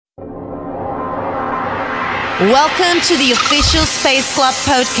Welcome to the official Space Club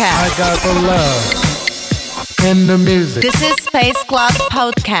podcast. I got the love in the music. This is Space Club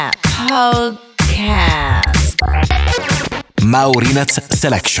podcast. Maurinats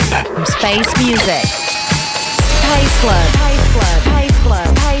Selection. Space music. Space Club. Space Club. Space Club.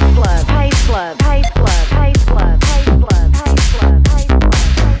 Space Club. Space Club. Space Club. Space Club. Space Club. Space Club.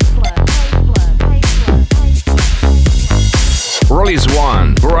 Release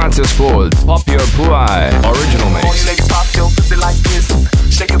 1, Buratas Gold, Pop Your Puai, Original Mix. All you ladies pop your pussy like this.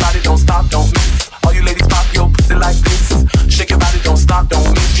 Shake your body, don't stop, don't miss. All you ladies pop your pussy like this. Shake your body, don't stop, don't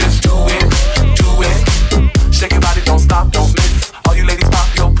miss. Just do it, do it. Shake your body, don't stop, don't miss. All you ladies pop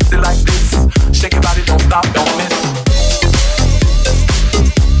your pussy like this. Shake your body, don't stop, don't miss.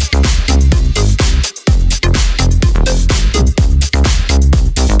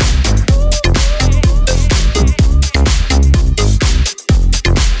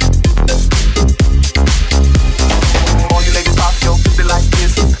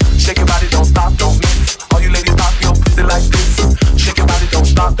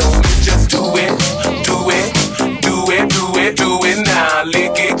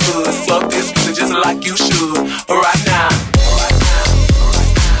 Like you should, right now.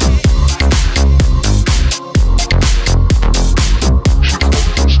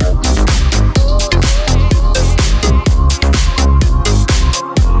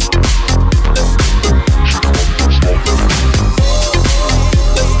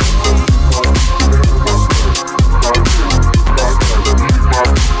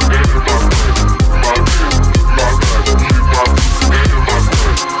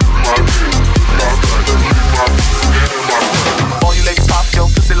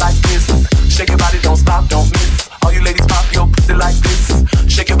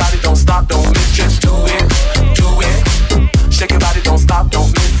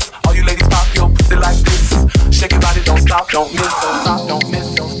 Don't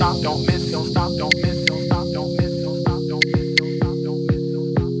miss, don't stop, don't miss, don't stop, don't miss, don't stop, don't miss, don't stop, don't miss, don't stop, don't miss,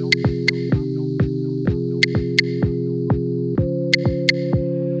 don't stop, don't miss, don't stop, don't miss.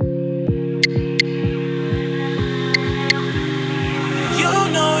 You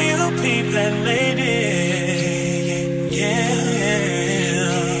know you peep that lady, yeah.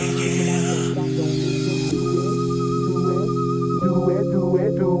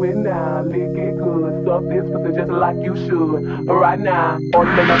 Do it now, lick it good, suck this pussy just like you should. Right now, all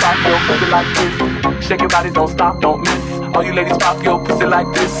you ladies pop your pussy like this. Shake your body, don't stop, don't miss. All you ladies pop your pussy like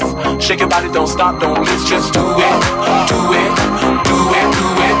this. Shake your body, don't stop, don't miss. Just do it, do it, do it, do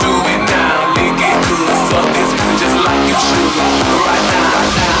it, do it now. Lick it good, suck this pussy just like you should. Right now,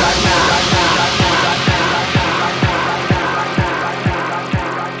 right now, right now, right now.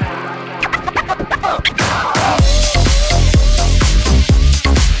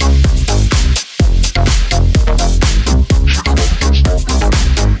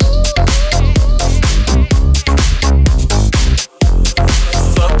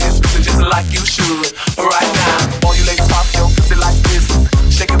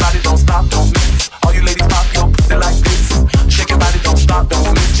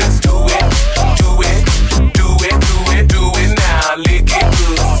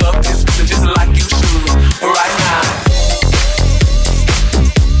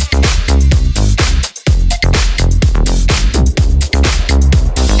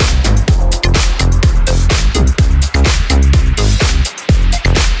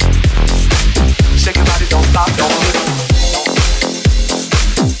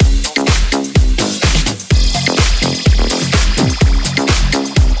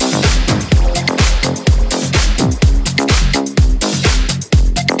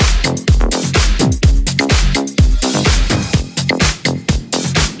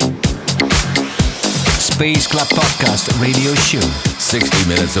 Space Club Podcast Radio Show. 60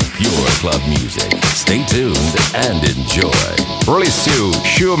 minutes of pure club music. Stay tuned and enjoy. Release 2,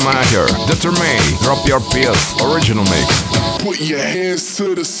 Schumacher, Determine, Drop Your Pills, Original Mix. Put your hands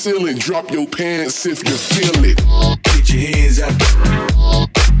to the ceiling, drop your pants if you feel it. Get your hands up.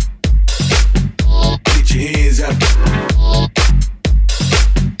 Get your hands up.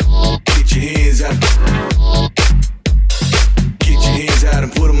 Get your hands up. Get your hands out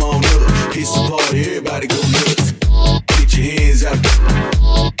and put them on up. It's the party, everybody go nuts. Get your hands up.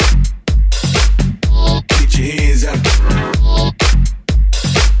 Get your hands up.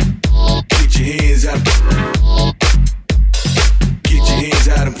 Get your hands up. Get your hands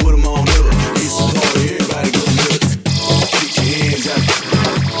out and put them on up. It's the party, everybody go nuts. Get your hands up.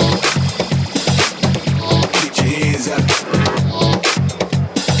 Get your hands up.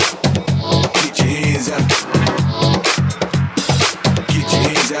 Get your hands up. Get your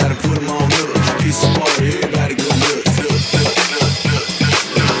hands out and put them on up. It's the party, everybody go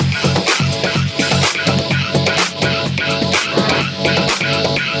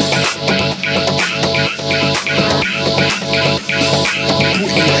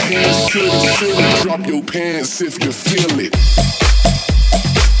to the ceiling, drop your pants if you feel it.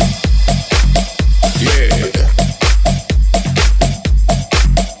 Yeah.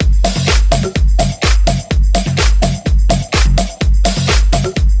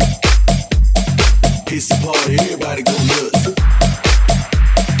 It's a party, everybody go nuts.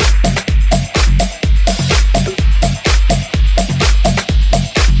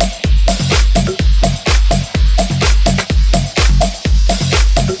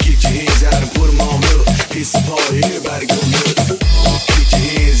 Get your hands out and put them on up. It's a party, everybody go nuts. Get your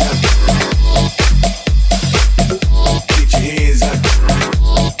hands out. Get your hands out.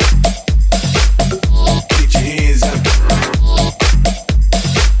 Get your hands out.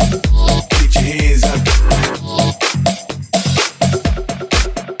 Get your hands out.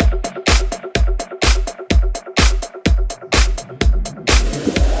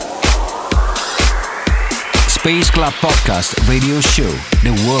 Space Club Podcast Radio Show,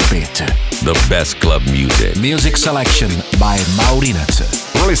 The Warbeat. The best club music. Music selection by Maurinats.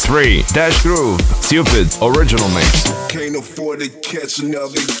 Release 3, Dash Groove, Stupid, Original Mix. Can't afford to catch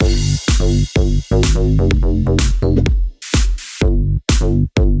another.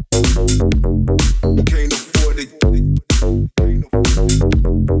 Can't afford it. Can't afford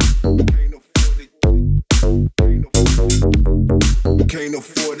it. Can't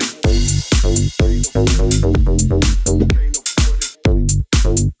afford it.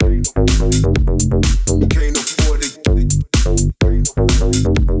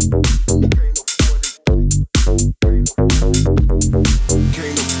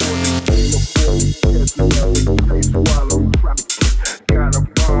 Got a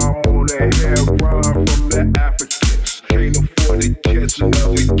bomb on that hair run from the Africans. Can't afford to catch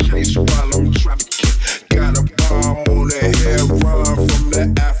another case while I'm trafficking. Got a bomb on that hair run from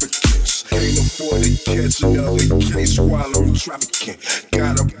the Africans. Can't afford to catch another case while I'm trafficking.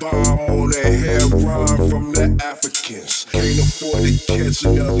 Got a bomb on that hair run from the Africans. Can't afford to catch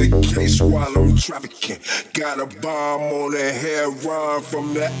another case while I'm trafficking. Got a bomb on that hair run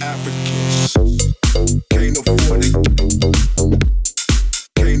from the Africans. Can't afford it.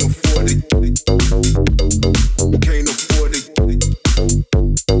 Can't afford it. Can't afford it.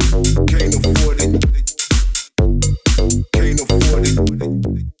 Can't afford it. Can't afford it. Can't afford it.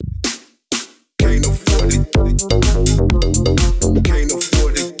 Can't afford it. Can't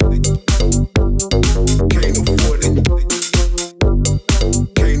afford it.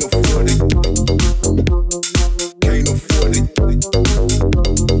 Can't afford it. Can't afford it.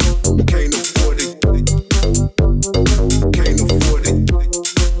 Can't afford it. Can't afford it.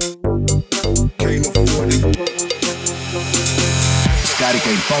 Can't afford it. Scarica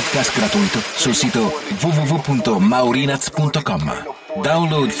il podcast gratuito sul sito www.maurinats.com.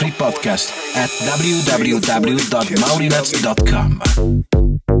 Download free podcast at www.maurinats.com.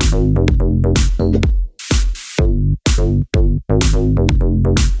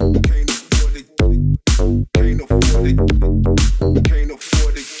 Can't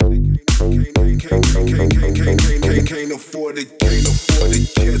afford it,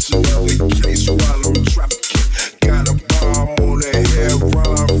 catch another case while I'm trafficking. Got a bomb on that hair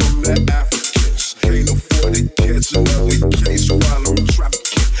run from the Africans. Can't afford to catch another case while I'm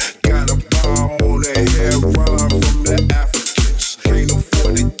trafficking. Got a bomb on that hair run from the Africans. Can't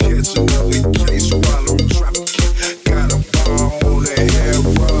afford to catch another case while I'm trafficking. Got a bomb on that hair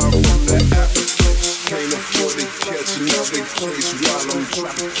run from the Africans. Can't afford to catch another case while I'm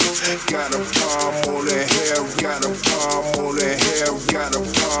trafficking. Got a bomb on that hair, got a bomb on that hair, got a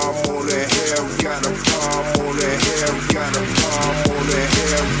bomb on that hair, got a bomb on that hair, got a bomb on that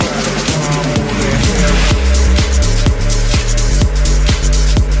hair, got a bomb on that hair.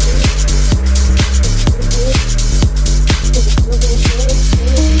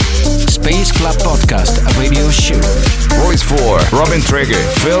 Space Club Podcast Radio Show. Release 4, Robin Trigger,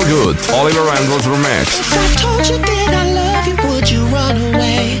 Feel Good, Oliver Randall's Remix. If I told you that I love you, would you run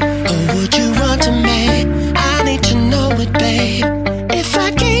away? Or would you run to me? I need to know it, babe. If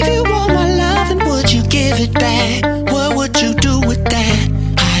I gave you all my love, then would you give it back? What would you do with that?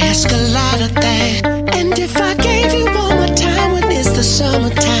 I ask a lot of that. And if I gave you all my time when it's the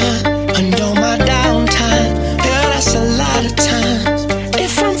summertime, and all my downtime, girl, that's a lot of time.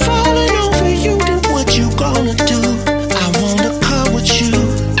 If I'm falling over you, then what you gonna do? I wanna come with you,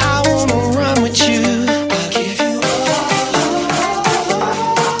 I wanna run with you. I'll give you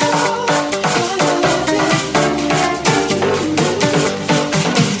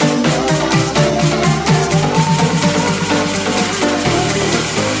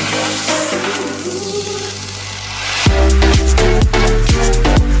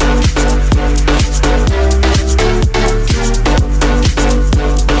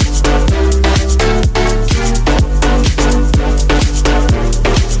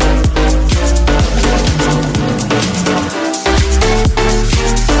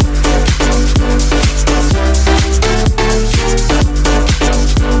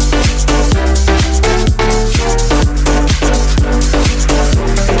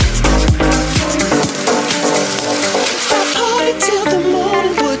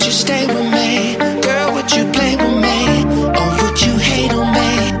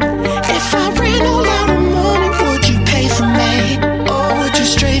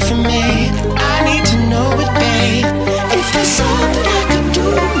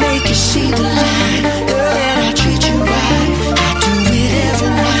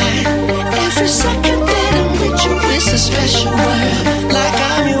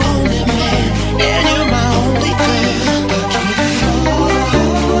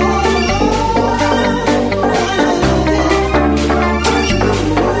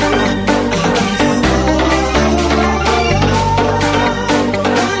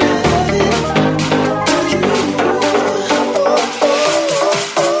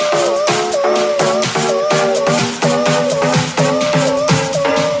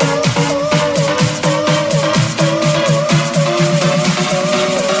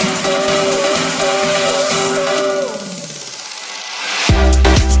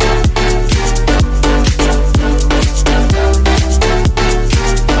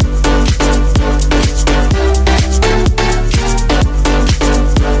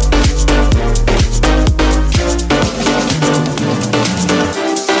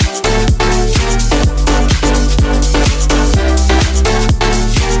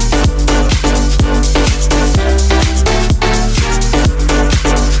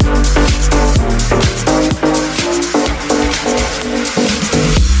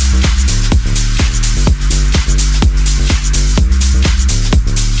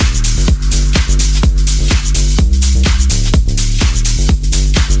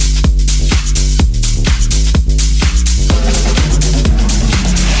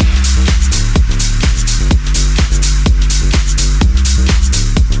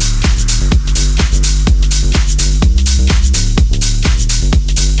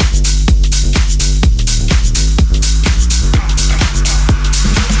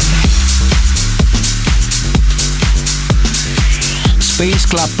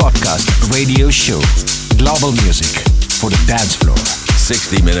Club Podcast Radio Show. Global music for the dance floor.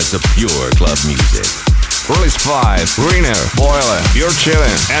 60 minutes of pure club music. Release 5, Greener, Boiler, You're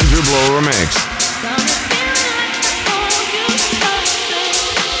Chillin', Andrew Blow Remix.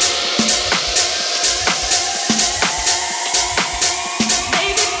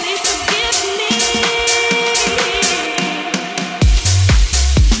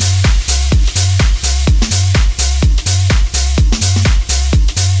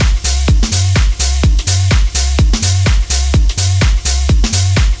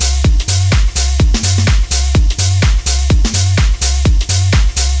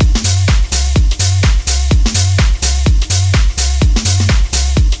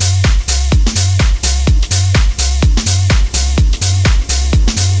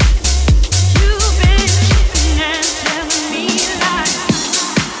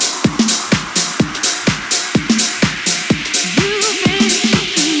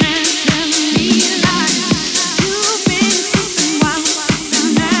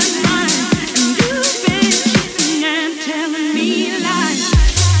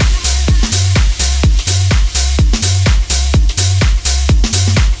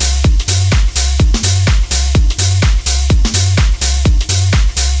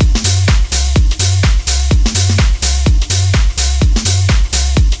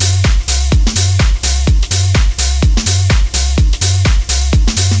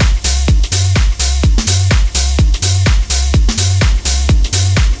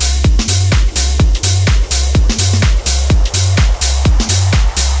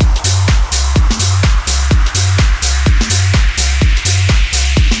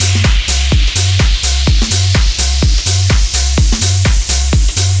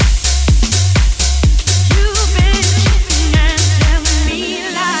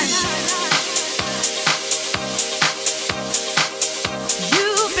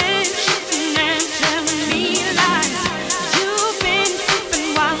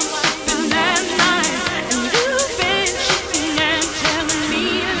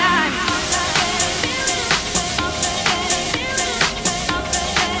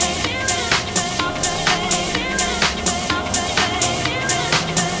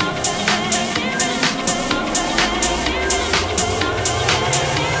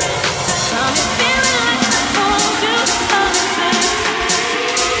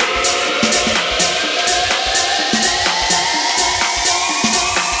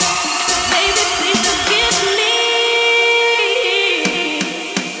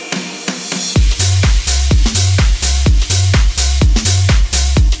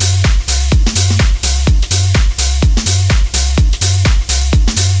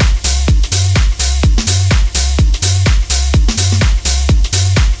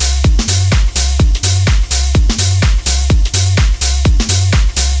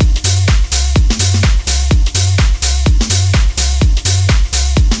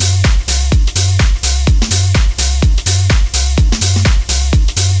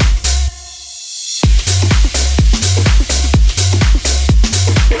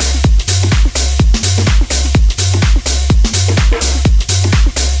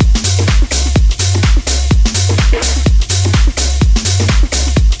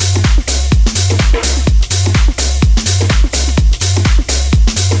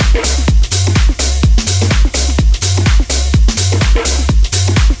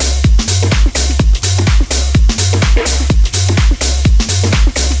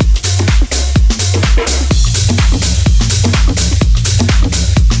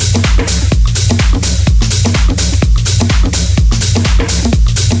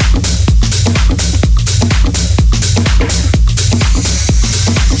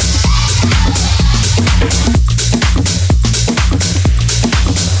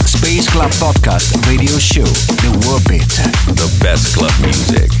 Podcast Radio Show, The World Beat. The best club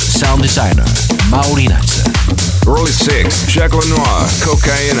music. Sound designer, Maurinazza. Release 6, Jack Lenoir,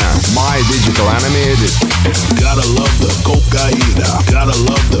 Cocaina, My Digital Enemy Edit. Gotta love the cocaina. Gotta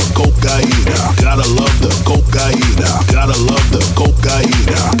love the cocaina. Gotta love the cocaina. Gotta love the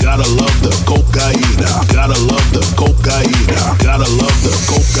cocaina. Gotta love the cocaina. Gotta love the cocaina. Gotta love the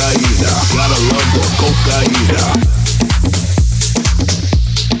cocaina. Gotta love the cocaina.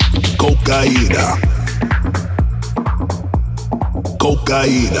 Cocaina.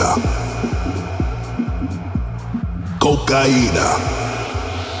 Cocaina. Cocaina.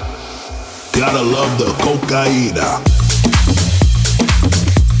 Gotta love the cocaina.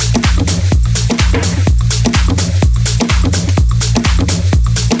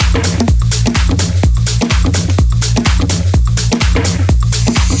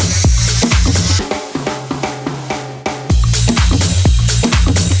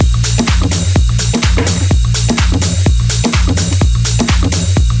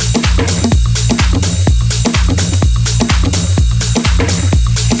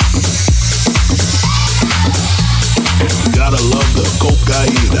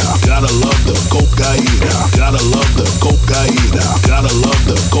 Gotta love the cocaína. Gotta love the cocaína. Gotta love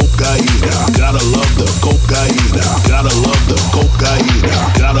the cocaína. Gotta love the cocaína. Gotta love the cocaína.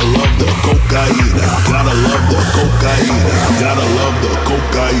 Gotta love the cocaína. Gotta love the cocaína. Gotta love the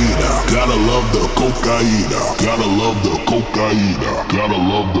cocaína. Gotta love the cocaína. Gotta love the cocaína. Gotta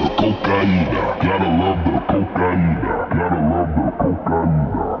love the cocaína. Gotta love the cocaína. Gotta love the cocaína.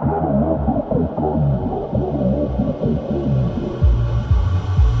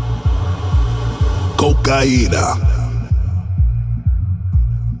 Cocaína.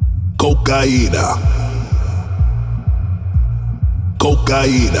 Cocaína.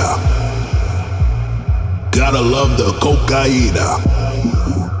 Cocaína. Gotta love the cocaína.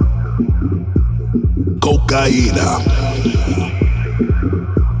 Cocaína.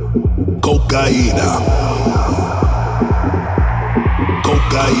 Cocaína.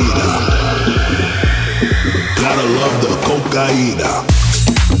 Cocaína. Gotta love the cocaína.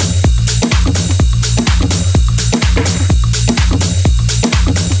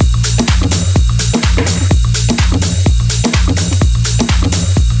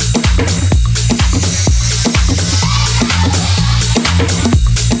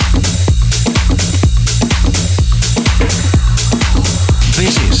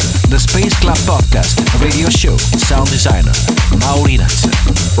 Space Club Podcast Radio Show. Sound designer Maurinac.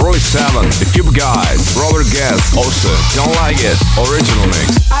 Roy 7, The Cube Guys, Robert Guest, also Don't Like It, original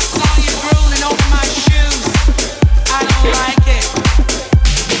mix. I saw you drooling over my shoes. I don't like it.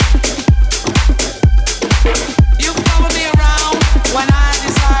 You follow me around when I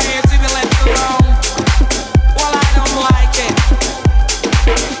desire to be left alone. Well, I don't like it.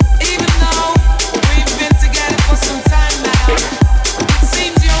 Even though we've been together for some time now, it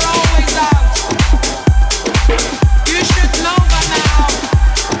seems you're always out. You should know by now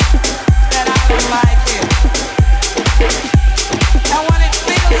that I don't like it. And when it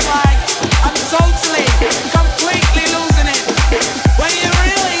feels like I'm totally, completely losing it, when you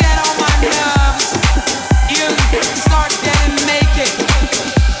really get on my nerves, you start getting naked,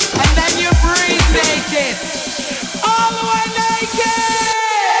 and then you breathe naked, all the way naked.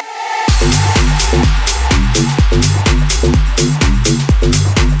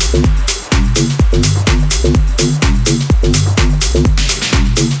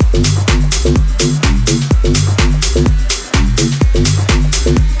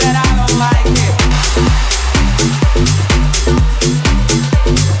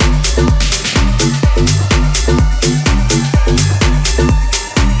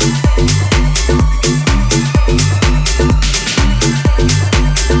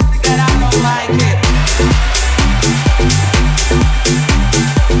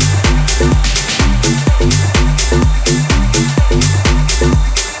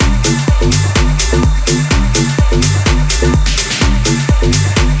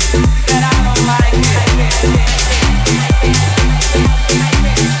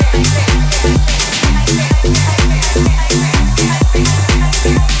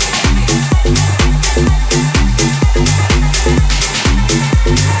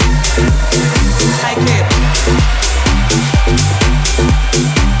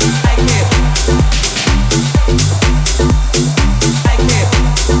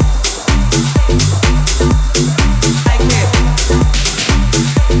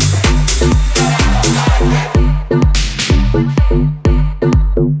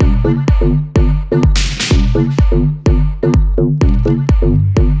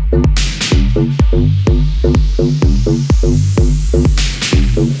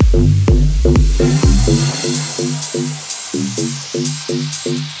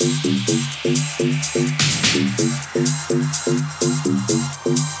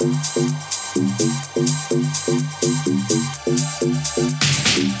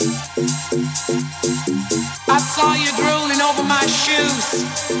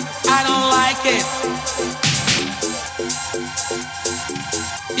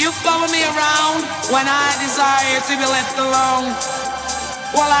 When I desire to be left alone,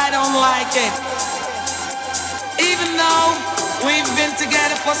 well, I don't like it. Even though we've been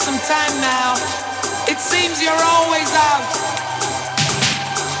together for some time now, it seems you're always out.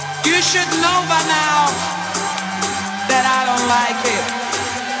 You should know by now that I don't like it.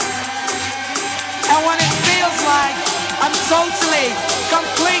 And when it feels like I'm totally,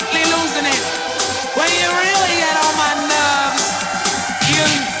 completely losing it, when you really get on my nerves, you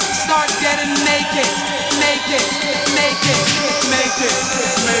start getting naked, naked, naked, naked,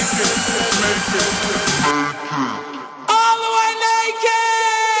 naked, naked, all the way naked.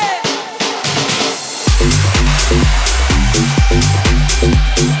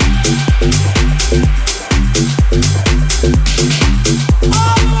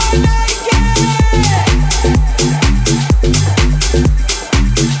 All the way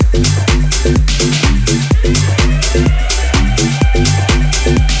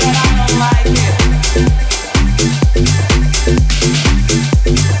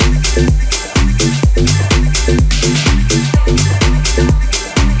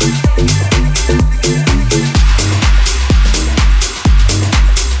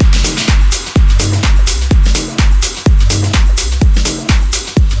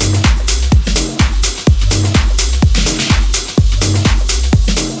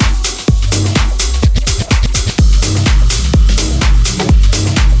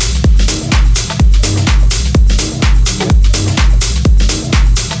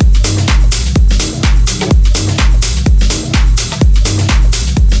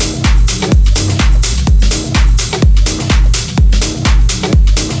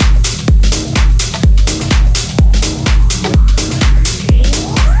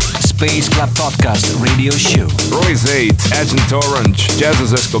Space Club Podcast Radio Show. Release 8, Agent Orange,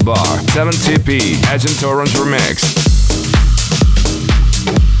 Jesus Escobar, 7TP, Agent Orange Remix.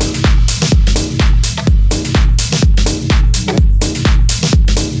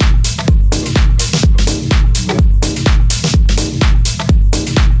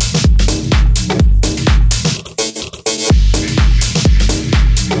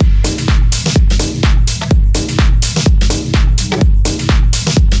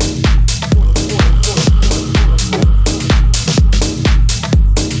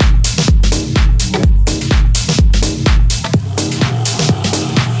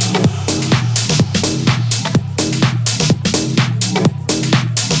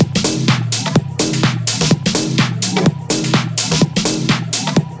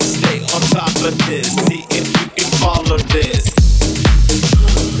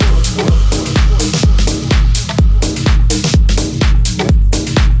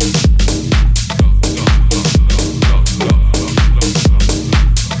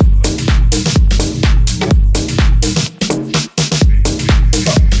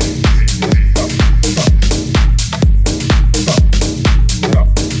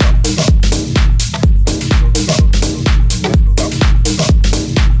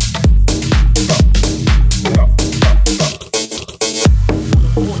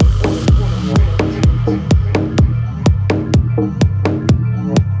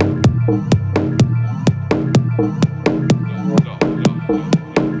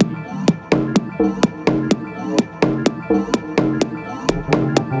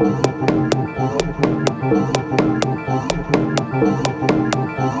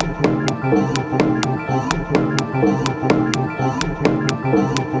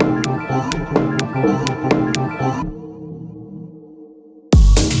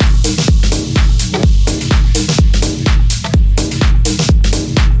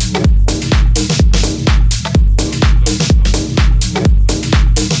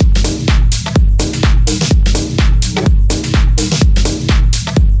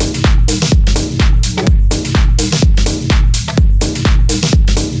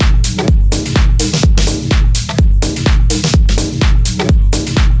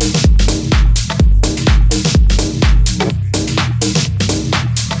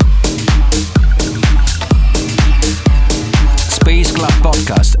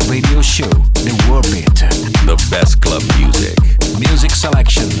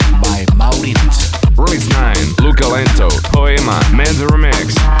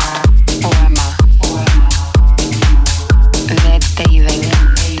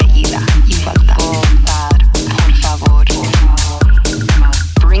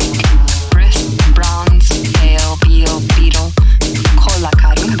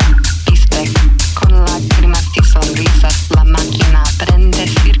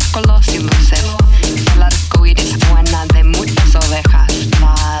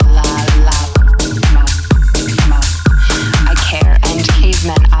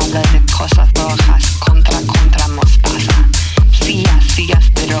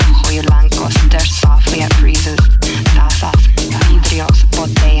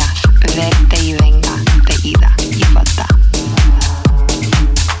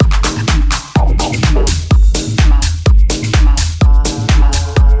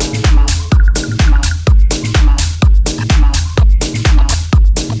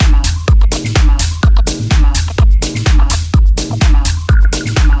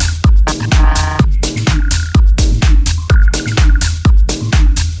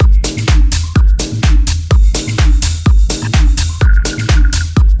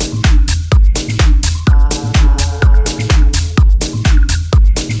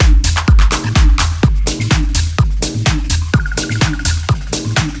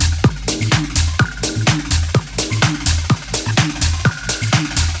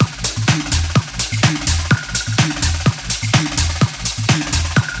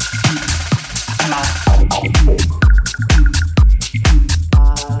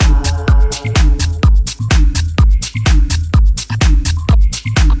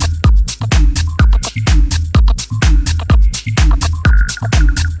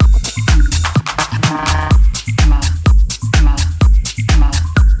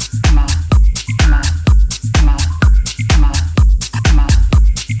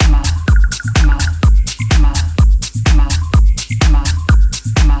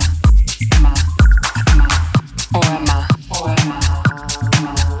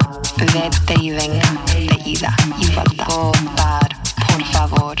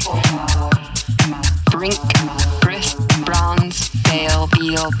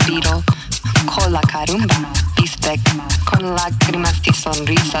 Beetle, Beetle, Cola Carumba, bistec. Con lágrimas y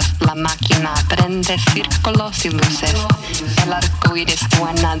sonrisas la máquina prende círculos y luces. El arco iris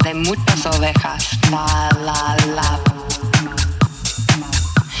suena de muchas ovejas. La la la.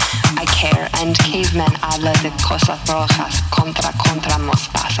 I care and caveman habla de cosas rojas. Contra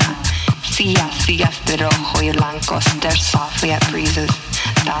mostaza. Sillas de rojo y blanco. Stare softly at breezes.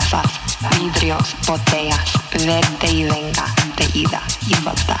 Tazas, vidrios, botellas. Vete y venga, de ida y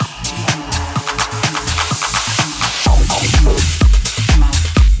vuelta.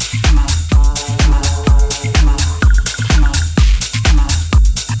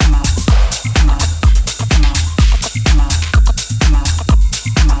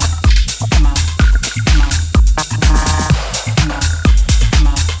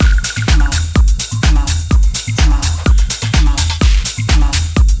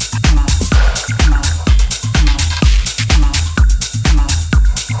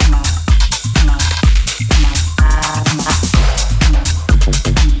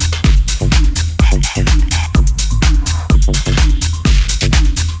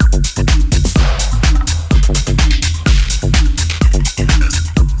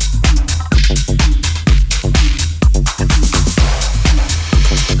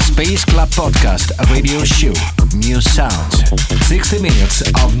 Podcast radio show, new sounds, 60 minutes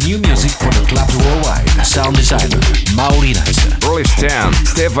of new music for the clubs worldwide. Sound designer Mauri Nicer, Rolling Stan,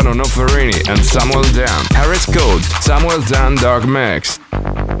 Stefano Noferini and Samuel Dan. Harris Code, Samuel Dan Dark Mix.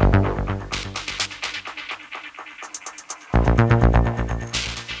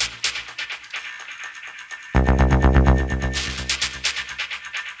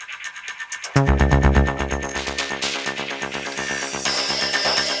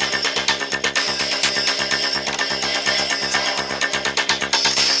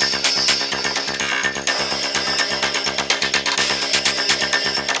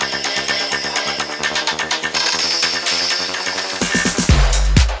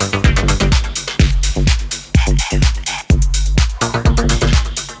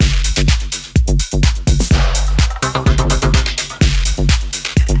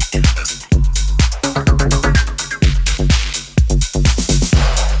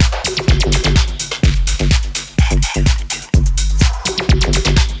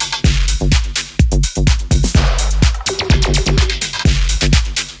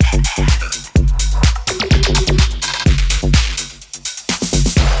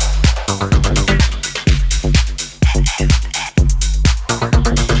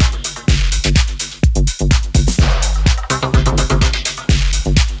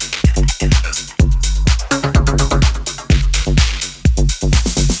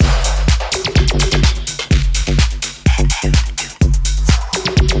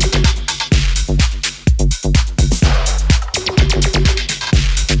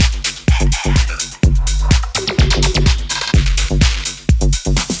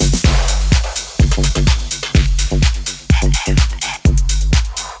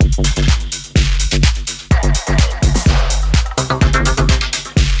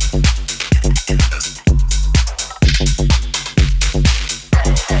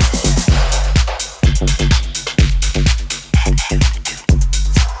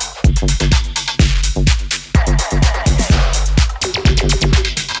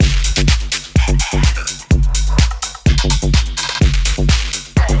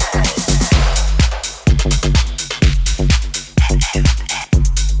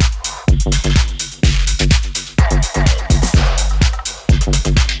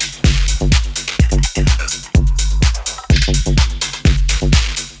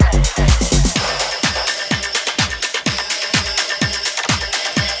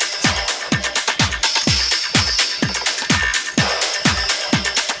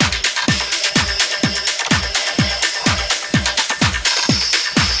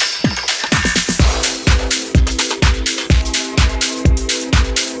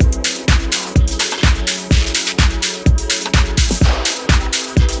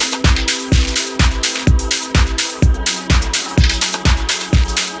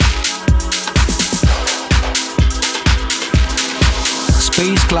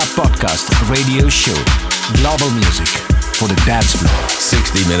 Space Club Podcast radio show. Global music for the dance floor.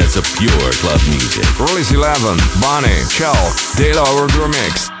 60 minutes of pure club music. Release 11, Bonnie, Shell, De La Ordre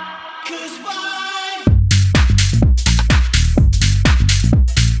Mix.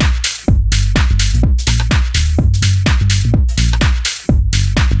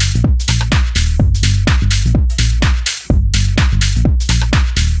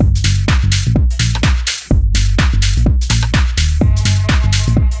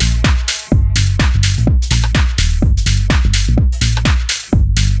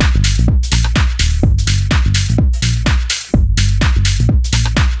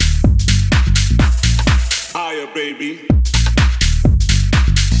 baby.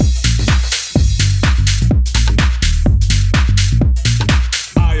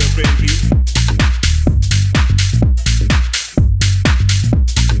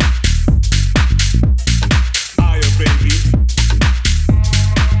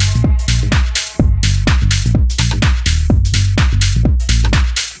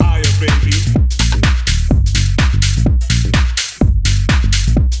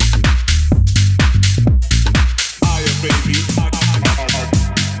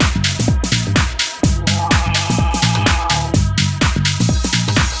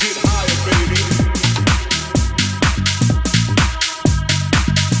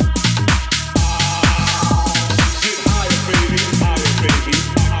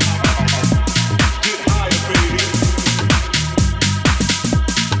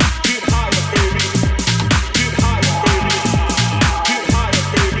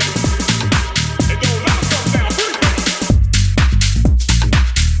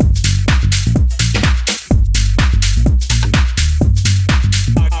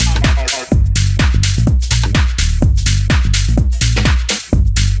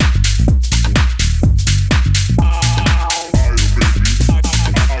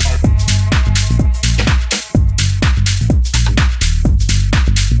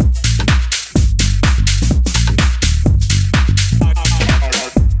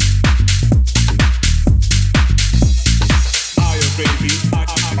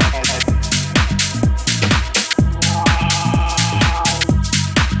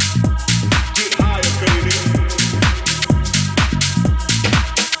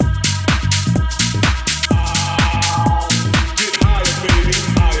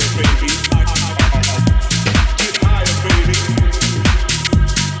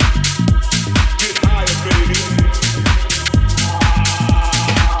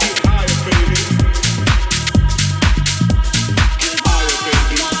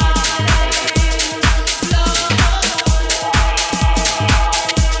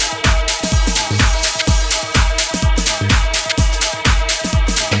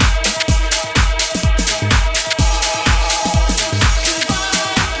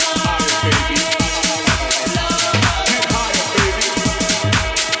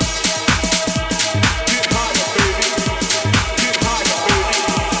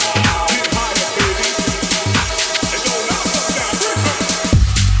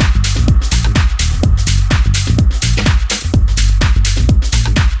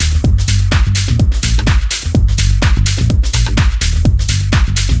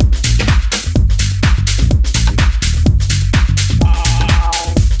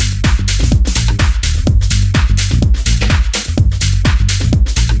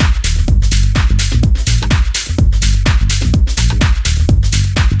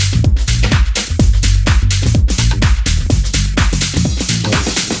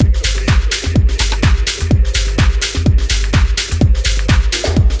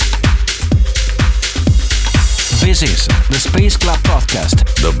 This is the Space Club Podcast.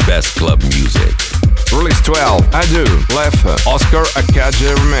 The best club music. Release 12, Adu, Leffe, Oscar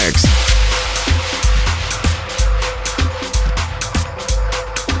Akaje Remix.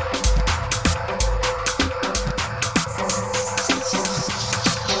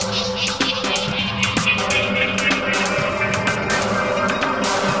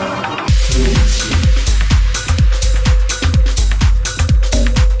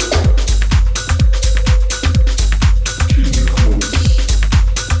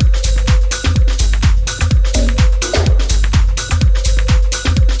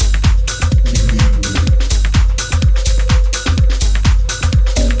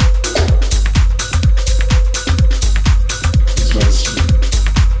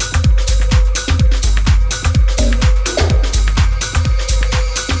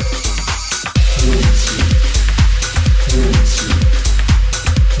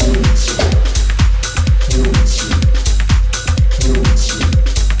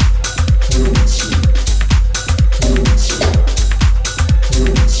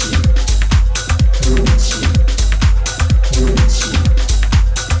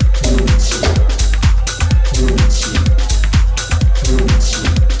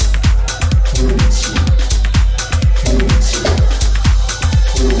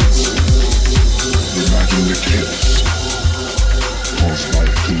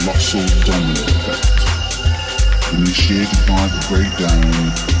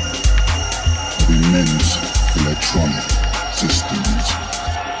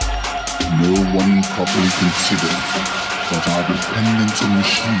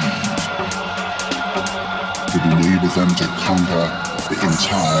 to enable them to conquer the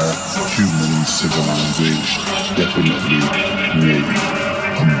entire human civilization definitely made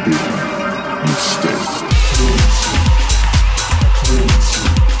a big mistake.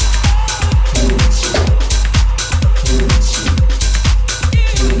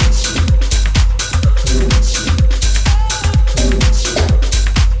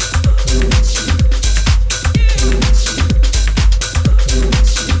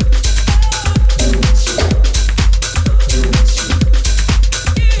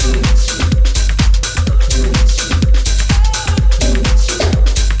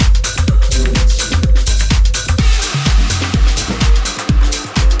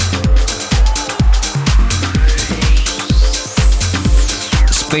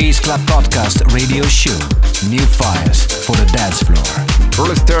 Space Club Podcast Radio Show. New fires for the dance floor.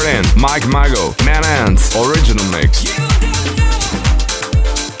 Let's start in Mike Mago, Man Ants, original mix.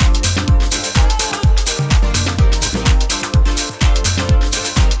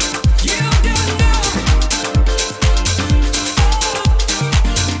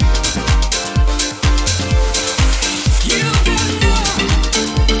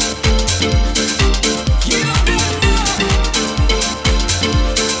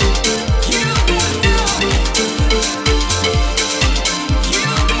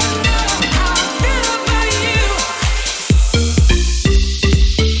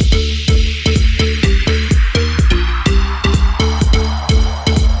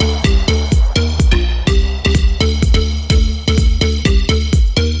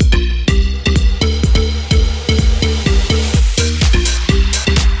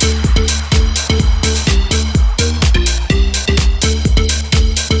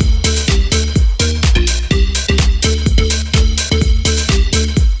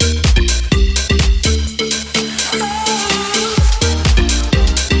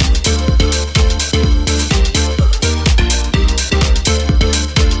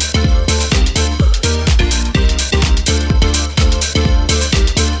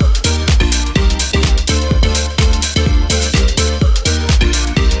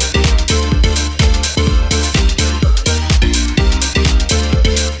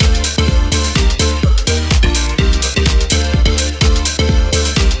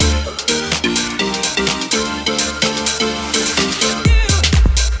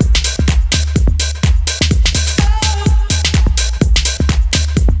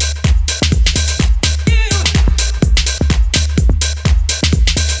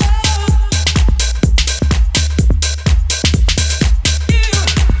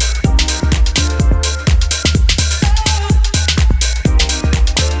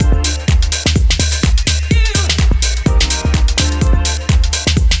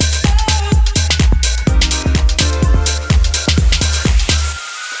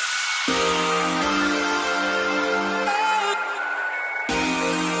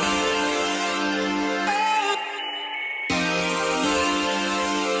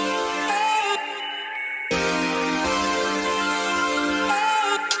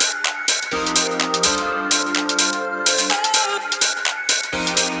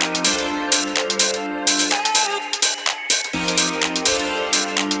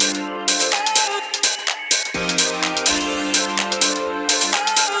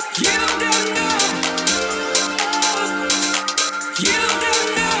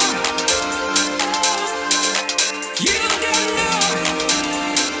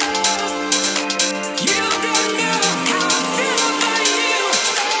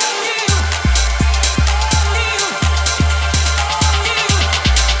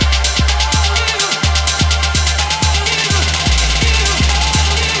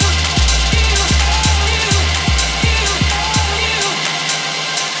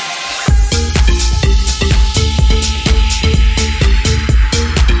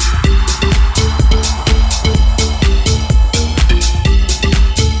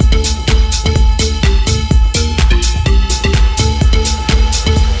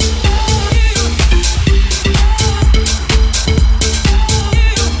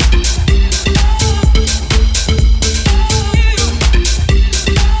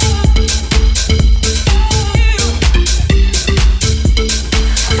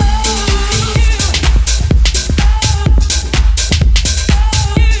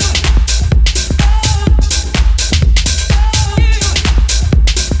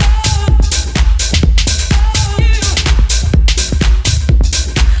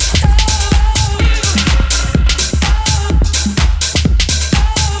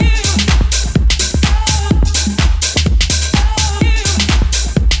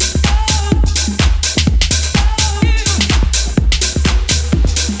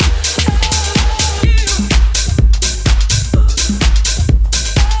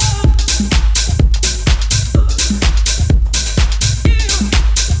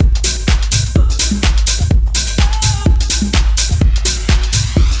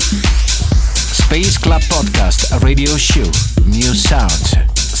 radio show, New Sounds.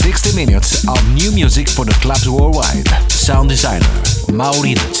 60 minutes of new music for the clubs worldwide. Sound designer,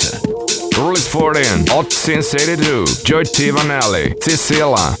 Maurinez. Release 14, Hot Since 82, Joy T. Vanelli,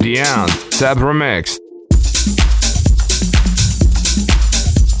 Cecilia, The End, Tab Remix.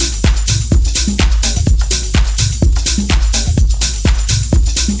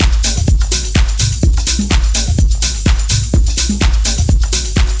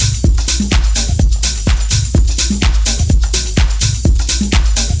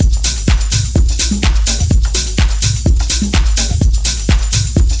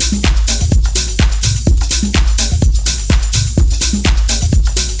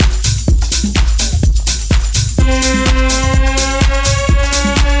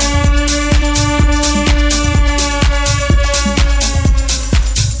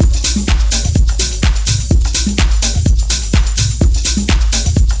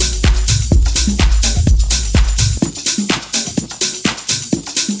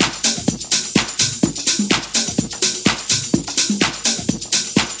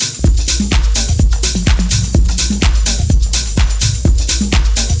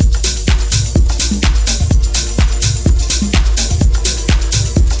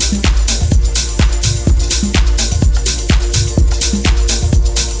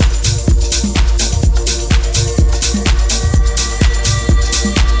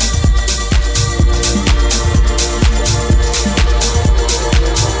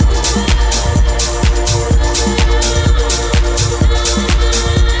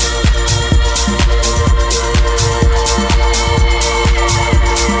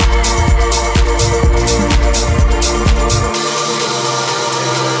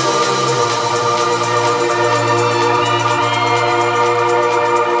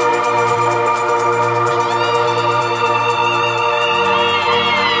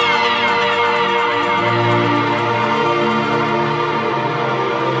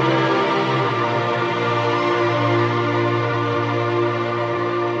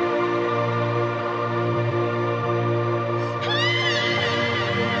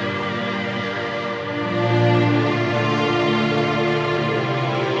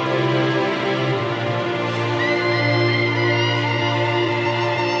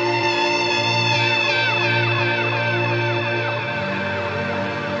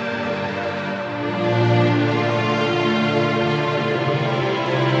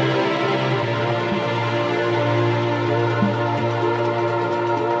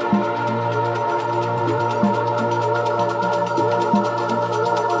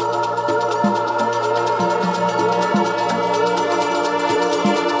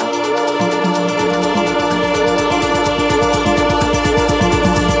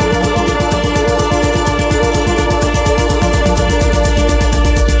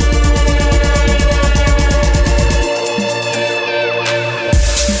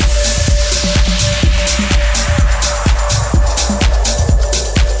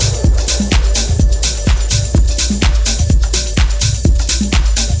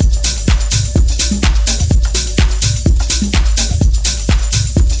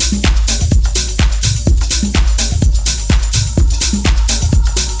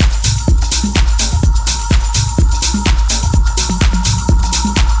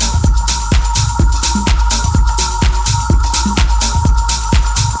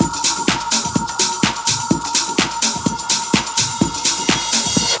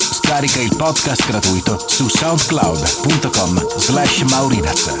 Scarica il podcast gratuito su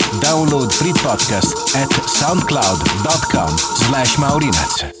soundcloud.com/Maurinez. Download free podcast at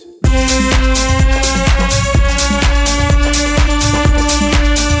soundcloud.com/Maurinez.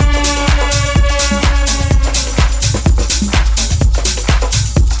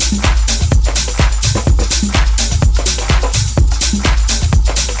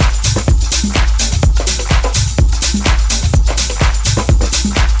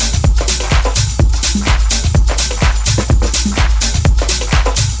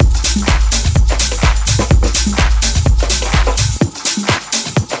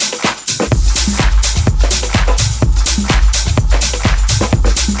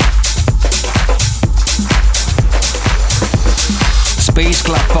 Space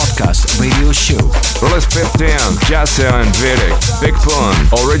Club Podcast Radio Show. Release 15, Jesse and Vidic, Big Pun,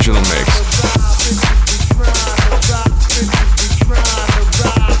 Original Mix.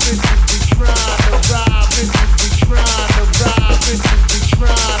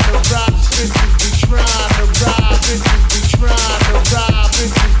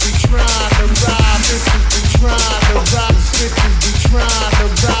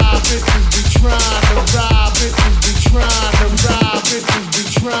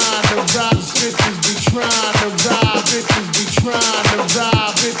 Trying to rock, bitches be trying to rock.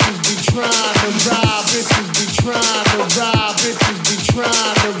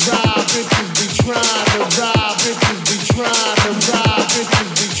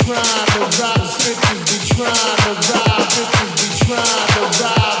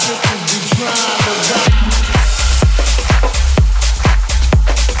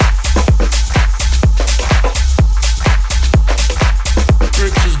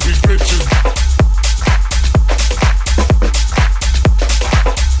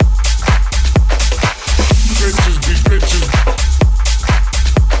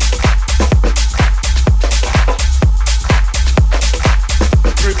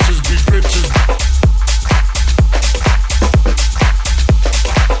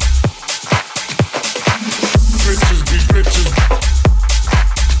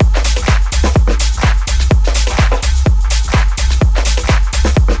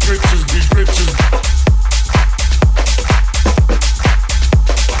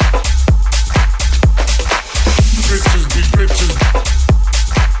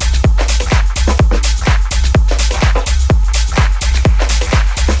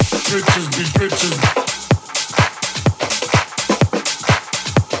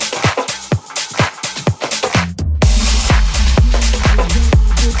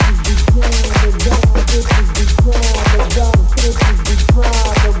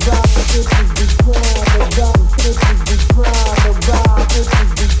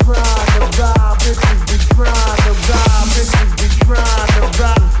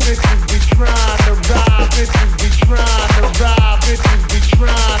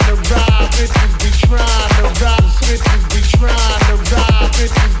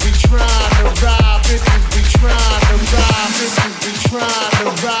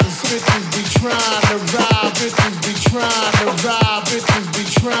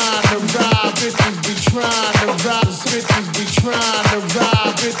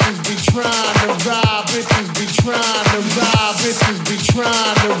 ride, bitches be trying to ride, bitches be trying to ride, bitches be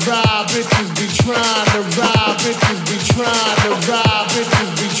trying to ride, bitches be trying to ride, bitches be trying to ride,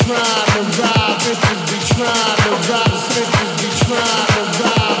 bitches be trying to ride, bitches be trying to ride, bitches be trying to ride, bitches be trying to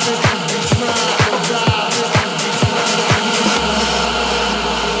ride, bitches be trying to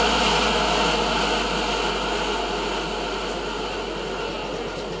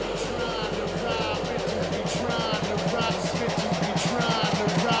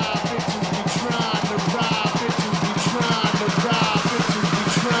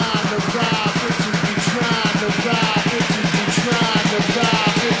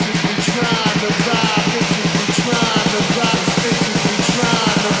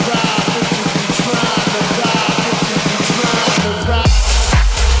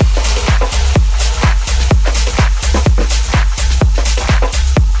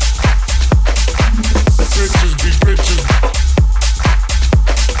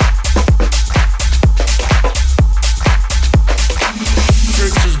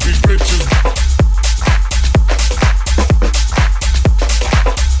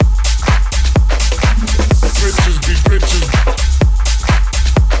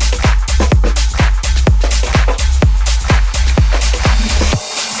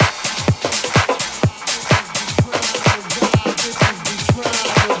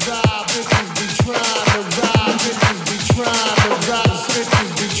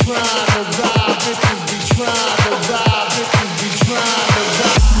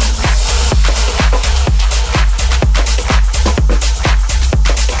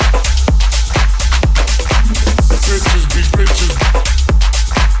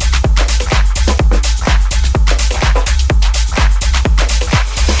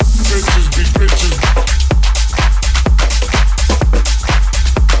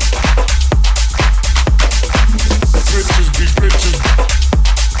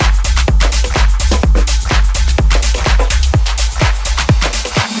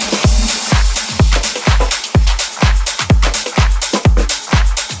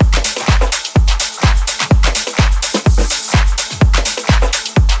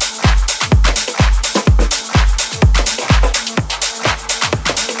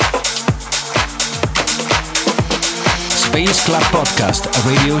Space Club Podcast, a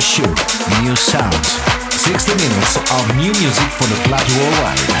radio show, new sounds. 60 minutes of new music for the club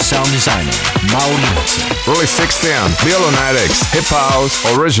worldwide. Sound designer, Maurizio. Release 16, Billonetics, Hip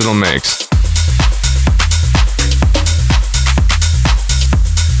House, Original Mix.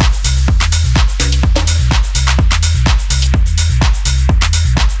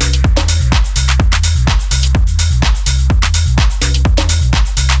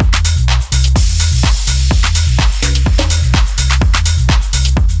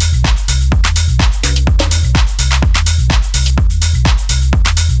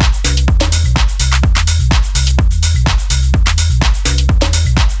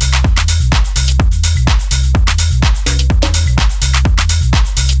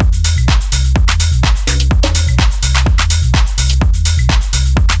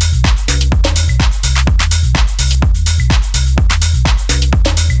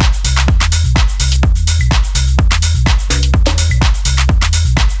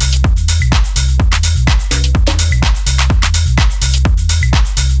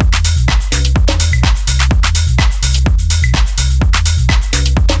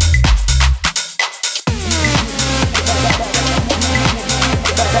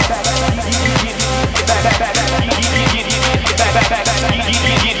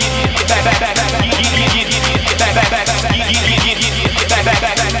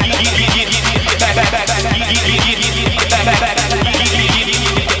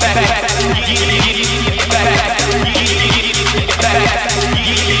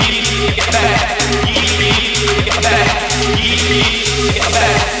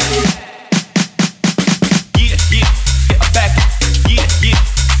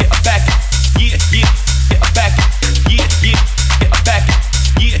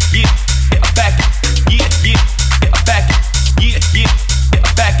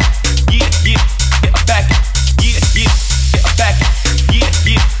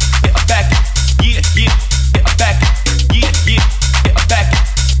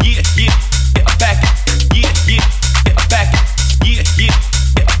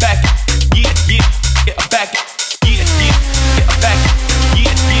 Back.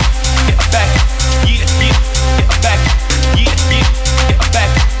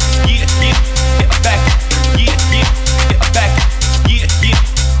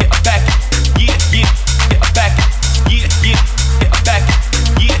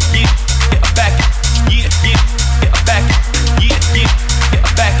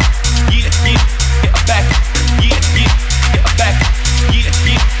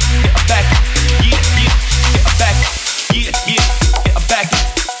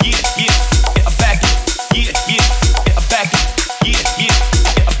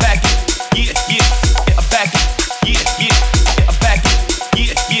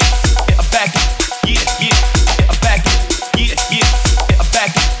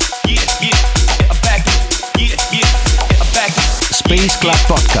 Club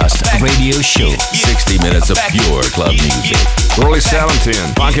Podcast Radio Show. 60 minutes of pure club music. Early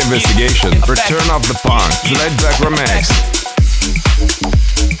 17, Punk Investigation, Return of the Punk, Laid Back Remix.